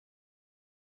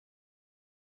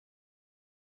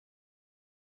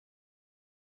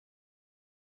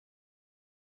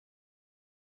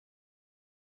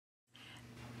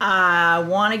I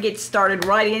want to get started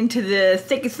right into the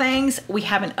thick of things. We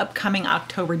have an upcoming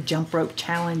October jump rope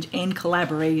challenge and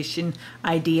collaboration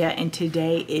idea, and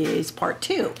today is part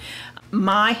 2.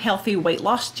 My healthy weight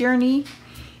loss journey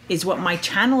is what my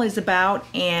channel is about,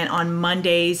 and on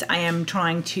Mondays I am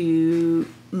trying to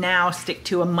now stick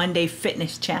to a Monday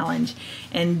fitness challenge,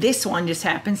 and this one just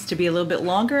happens to be a little bit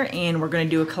longer, and we're going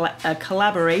to do a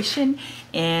collaboration,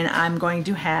 and I'm going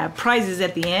to have prizes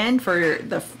at the end for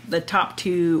the top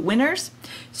 2 winners.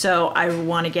 So I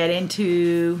want to get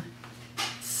into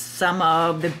some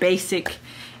of the basic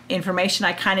information.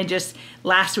 I kind of just,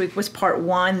 last week was part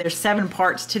 1. There's 7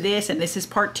 parts to this, and this is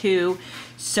part 2.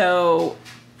 So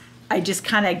I just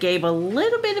kind of gave a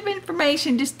little bit of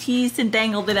information, just teased and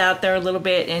dangled it out there a little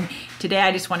bit, and today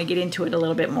I just want to get into it a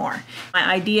little bit more. My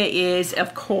idea is,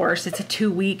 of course, it's a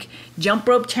 2-week jump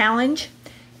rope challenge,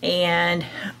 and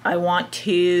I want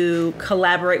to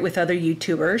collaborate with other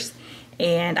YouTubers,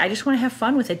 and I just want to have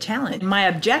fun with the challenge. My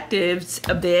objectives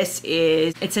of this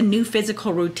is, it's a new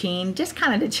physical routine, just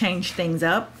kind of to change things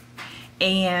up,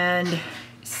 and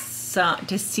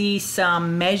to see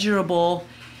some measurable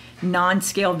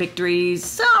non-scale victories,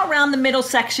 so around the middle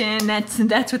section. That's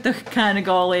what the kind of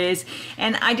goal is,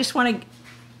 and I just want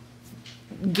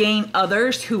to gain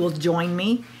others who will join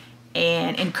me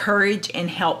and encourage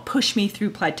and help push me through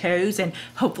plateaus, and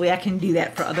hopefully I can do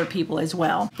that for other people as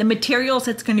well. The materials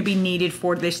that's going to be needed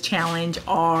for this challenge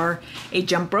are a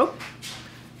jump rope,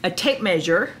 a tape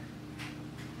measure,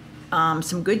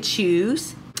 some good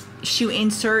shoes, shoe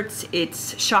inserts,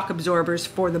 it's shock absorbers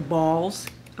for the balls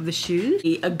of the shoes,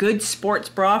 a good sports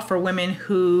bra for women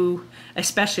who,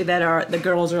 especially the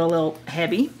girls are a little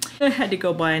heavy. I had to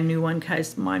go buy a new one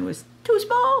because mine was too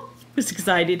small. I was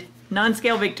excited.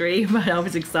 Non-scale victory, but I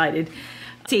was excited.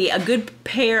 See, a good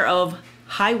pair of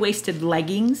high-waisted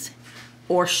leggings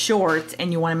or shorts,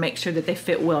 and you want to make sure that they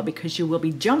fit well because you will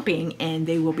be jumping and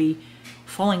they will be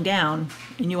falling down,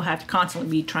 and you'll have to constantly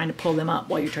be trying to pull them up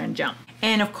while you're trying to jump.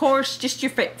 And of course, just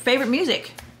your favorite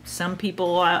music. Some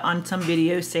people on some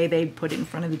videos say they put it in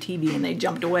front of the TV and they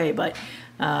jumped away, but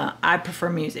I prefer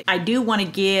music. I do want to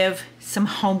give some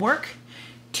homework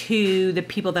to the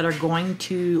people that are going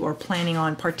to or planning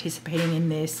on participating in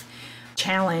this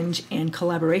challenge and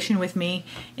collaboration with me.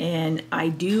 And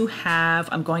I'm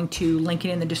going to link it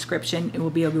in the description. It will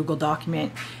be a Google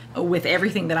document with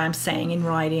everything that I'm saying in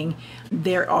writing.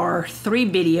 There are 3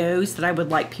 videos that I would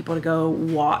like people to go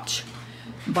watch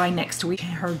by next week.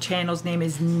 Her channel's name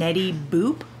is Nettie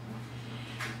Boop,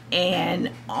 and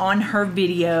on her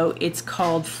video it's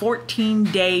called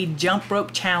 14-Day Jump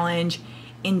Rope Challenge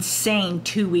Insane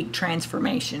 2-Week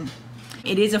Transformation.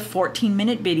 It is a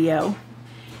 14-minute video,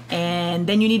 and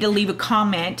then you need to leave a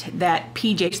comment that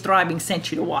Pjsthriving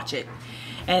sent you to watch it.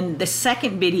 And the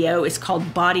second video is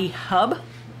called Body Hub,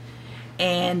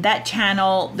 and that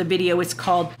channel, the video is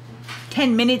called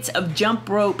 10 minutes of jump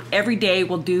rope every day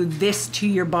will do this to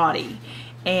your body.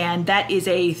 And that is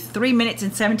a 3 minutes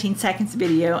and 17 seconds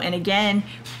video. And again,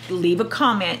 leave a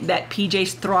comment that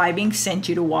Pjsthriving sent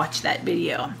you to watch that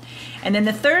video. And then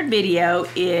the third video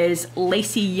is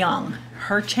Lacey Young.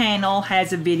 Her channel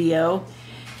has a video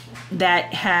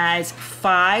that has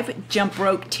 5 jump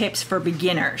rope tips for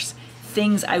beginners,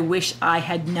 things I wish I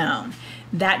had known.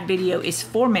 That video is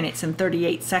 4 minutes and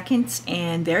 38 seconds.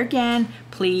 And there again,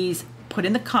 please put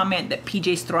in the comment that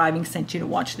Pjsthriving sent you to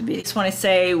watch the video. I just want to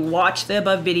say, watch the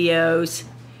above videos,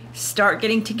 start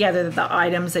getting together the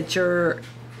items that you're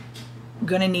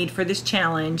gonna need for this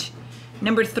challenge.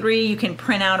 Number 3, you can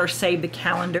print out or save the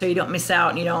calendar so you don't miss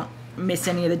out and you don't miss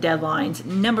any of the deadlines.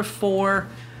 Number 4,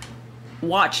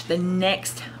 watch the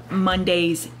next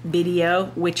Monday's video,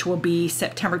 which will be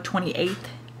September 28th.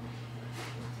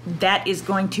 That is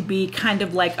going to be kind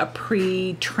of like a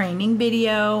pre-training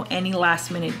video, any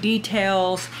last minute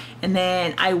details, and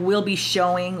then I will be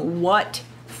showing what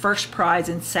first prize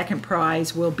and second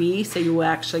prize will be, so you will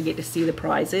actually get to see the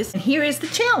prizes. And here is the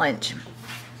challenge.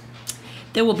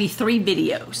 There will be 3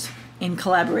 videos in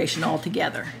collaboration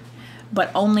altogether, but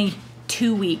only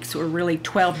 2 weeks, or really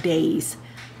 12 days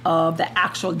of the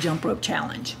actual jump rope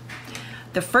challenge.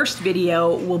 The first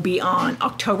video will be on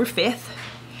October 5th,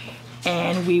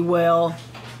 and we will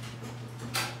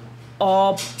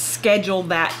all schedule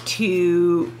that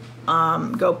to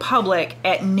go public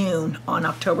at noon on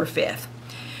October 5th.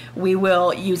 We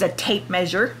will use a tape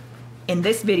measure. In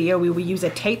this video, we will use a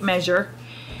tape measure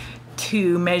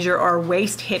to measure our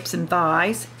waist, hips, and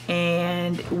thighs,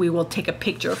 and we will take a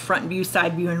picture of front view,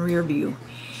 side view, and rear view.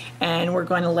 And we're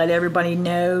going to let everybody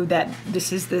know that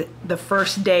this is the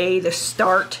first day, the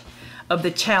start of the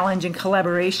challenge and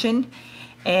collaboration.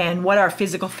 and what our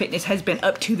physical fitness has been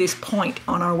up to this point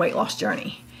on our weight loss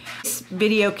journey. This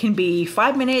video can be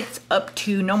 5 minutes up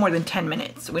to no more than 10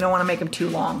 minutes. We don't want to make them too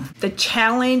long. The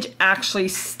challenge actually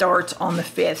starts on the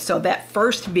 5th. So that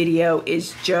first video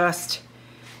is just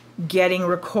getting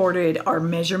recorded our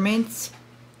measurements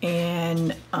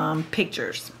and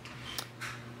pictures.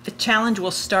 The challenge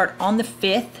will start on the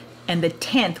 5th and the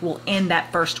 10th will end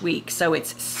that first week. So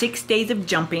it's 6 days of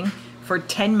jumping for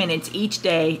 10 minutes each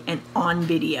day and on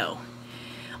video.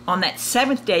 On that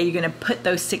 7th day, you're going to put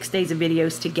those 6 days of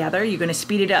videos together. You're going to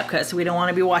speed it up because we don't want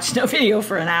to be watching a video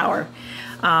for an hour.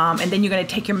 And then you're going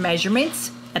to take your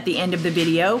measurements at the end of the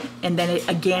video, and then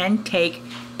again take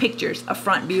pictures, a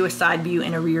front view, a side view,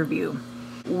 and a rear view.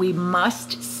 We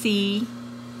must see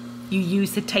you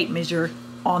use the tape measure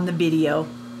on the video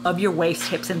of your waist,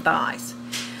 hips, and thighs.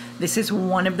 This is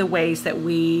one of the ways that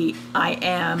I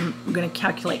am going to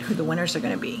calculate who the winners are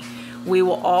going to be. We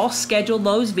will all schedule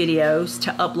those videos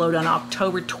to upload on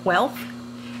October 12th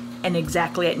and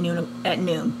exactly at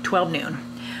noon, 12 noon.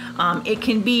 It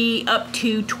can be up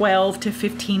to 12 to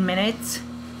 15 minutes.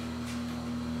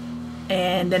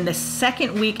 And then the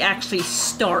second week actually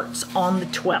starts on the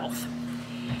 12th.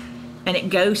 And it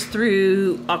goes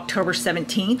through October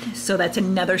 17th. So that's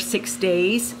another 6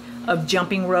 days of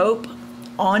jumping rope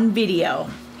on video.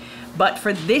 But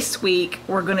for this week,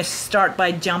 we're going to start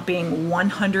by jumping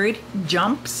 100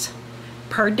 jumps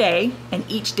per day, and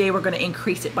each day we're going to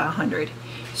increase it by 100.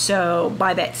 So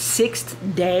by that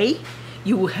 6th day,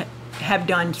 you will have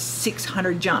done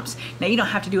 600 jumps. Now you don't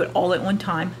have to do it all at one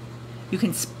time. You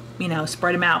can,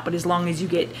 spread them out, but as long as you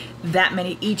get that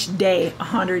many each day,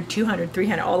 100, 200,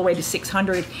 300, all the way to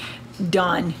 600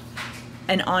 done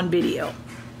and on video.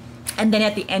 And then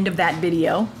at the end of that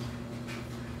video,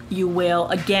 you will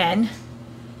again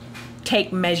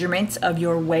take measurements of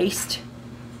your waist,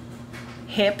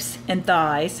 hips, and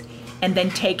thighs, and then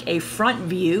take a front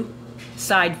view,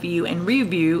 side view, and rear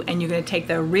view, and you're going to take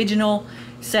the original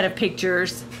set of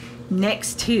pictures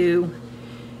next to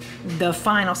the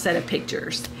final set of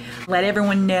pictures. Let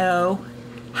everyone know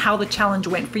how the challenge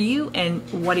went for you and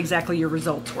what exactly your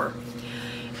results were.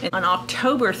 And on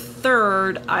October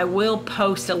 3rd, I will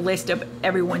post a list of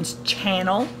everyone's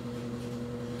channel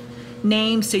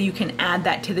name, so you can add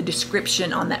that to the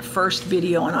description on that first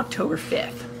video on October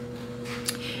 5th.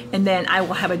 And then I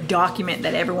will have a document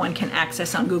that everyone can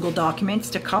access on Google Documents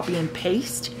to copy and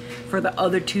paste for the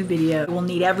other 2 videos. We'll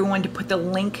need everyone to put the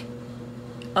link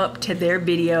up to their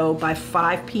video by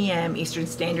 5 p.m. Eastern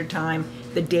Standard Time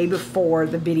the day before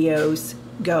the videos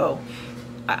go.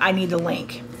 I need the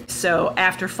link. So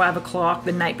after 5 o'clock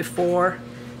the night before,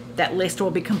 that list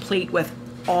will be complete with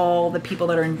all the people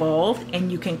that are involved,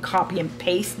 and you can copy and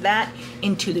paste that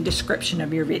into the description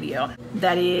of your video.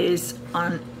 That is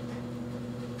on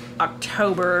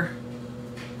October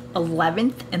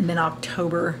 11th and then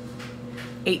October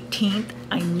 18th.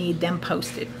 I need them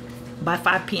posted by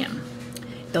 5 p.m.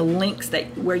 The links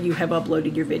where you have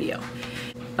uploaded your video.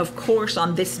 Of course,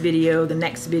 on this video, the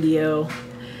next video,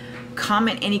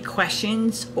 comment any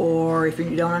questions, or if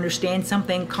you don't understand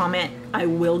something, comment. I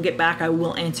will get back. I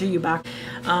will answer you back.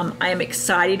 I am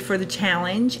excited for the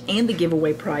challenge and the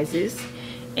giveaway prizes.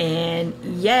 And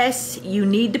yes, you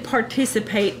need to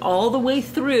participate all the way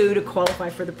through to qualify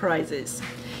for the prizes.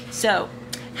 So,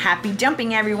 happy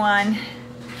jumping, everyone.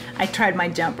 I tried my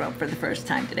jump rope for the first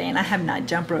time today, and I have not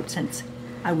jumped rope since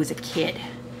I was a kid.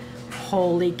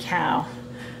 Holy cow.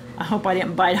 I hope I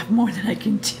didn't bite off more than I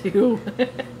can chew.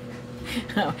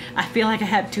 I feel like I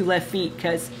have 2 left feet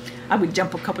because I would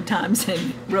jump a couple times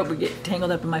and rope would get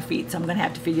tangled up in my feet, so I'm going to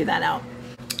have to figure that out.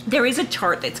 There is a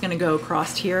chart that's going to go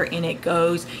across here, and it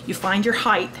goes, you find your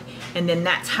height, and then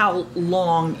that's how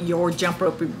long your jump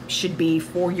rope should be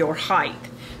for your height.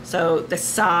 So the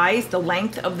size, the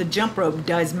length of the jump rope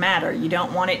does matter. You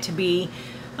don't want it to be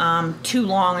too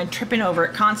long and tripping over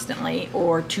it constantly,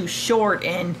 or too short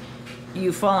and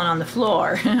you falling on the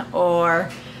floor, or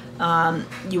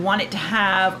you want it to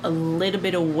have a little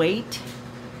bit of weight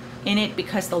in it,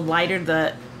 because the lighter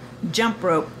the jump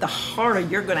rope, the harder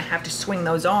you're going to have to swing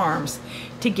those arms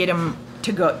to get them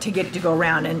to get it to go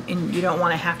around, and you don't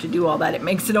want to have to do all that. It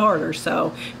makes it harder.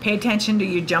 So pay attention to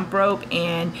your jump rope,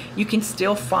 and you can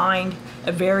still find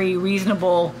a very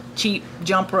reasonable, cheap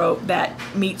jump rope that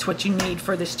meets what you need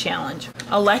for this challenge.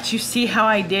 I'll let you see how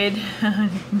I did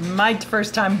my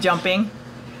first time jumping.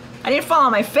 I didn't fall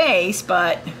on my face,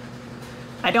 but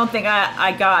I don't think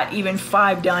I got even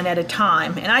 5 done at a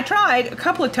time. And I tried a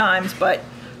couple of times, but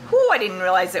whew, I didn't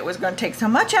realize it was going to take so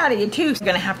much out of you too. So I'm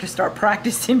going to have to start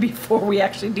practicing before we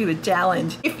actually do the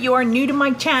challenge. If you are new to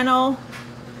my channel,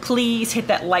 Please hit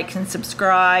that like and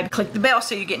subscribe. Click the bell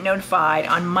so you get notified.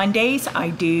 On Mondays, I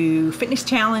do fitness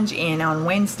challenge, and on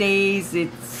Wednesdays,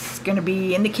 it's gonna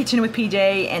be in the kitchen with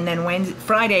PJ, and then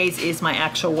Fridays is my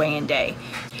actual weigh-in day.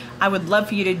 I would love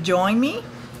for you to join me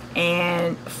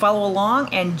and follow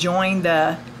along and join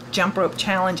the jump rope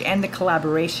challenge and the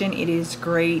collaboration. It is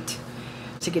great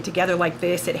to get together like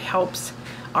this. It helps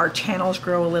our channels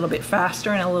grow a little bit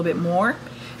faster and a little bit more.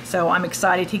 So I'm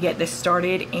excited to get this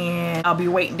started, and I'll be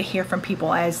waiting to hear from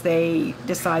people as they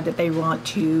decide that they want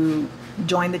to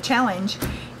join the challenge.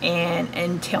 And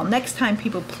until next time,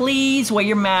 people, please wear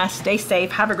your mask, stay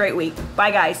safe, have a great week.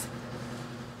 Bye, guys.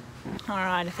 All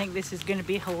right, I think this is gonna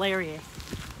be hilarious.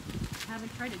 I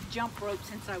haven't tried to jump rope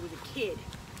since I was a kid.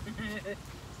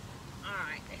 All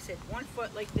right, I said 1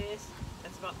 foot like this,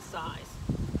 that's about the size.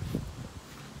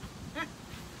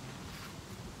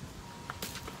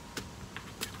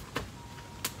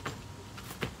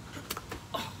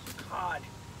 God.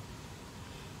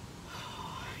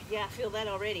 Yeah, I feel that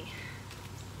already.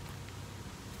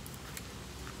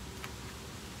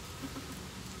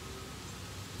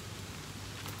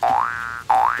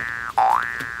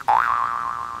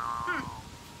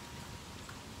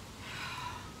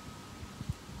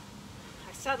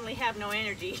 I suddenly have no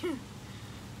energy.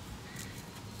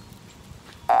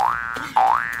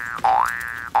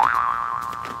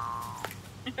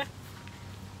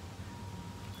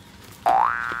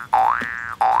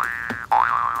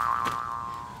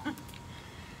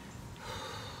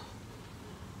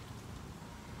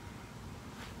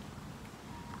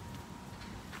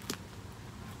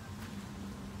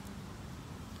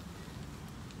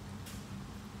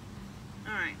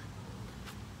 All right.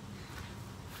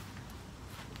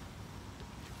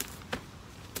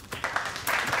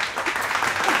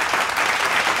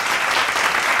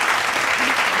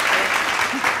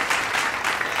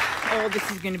 Oh,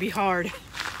 this is going to be hard.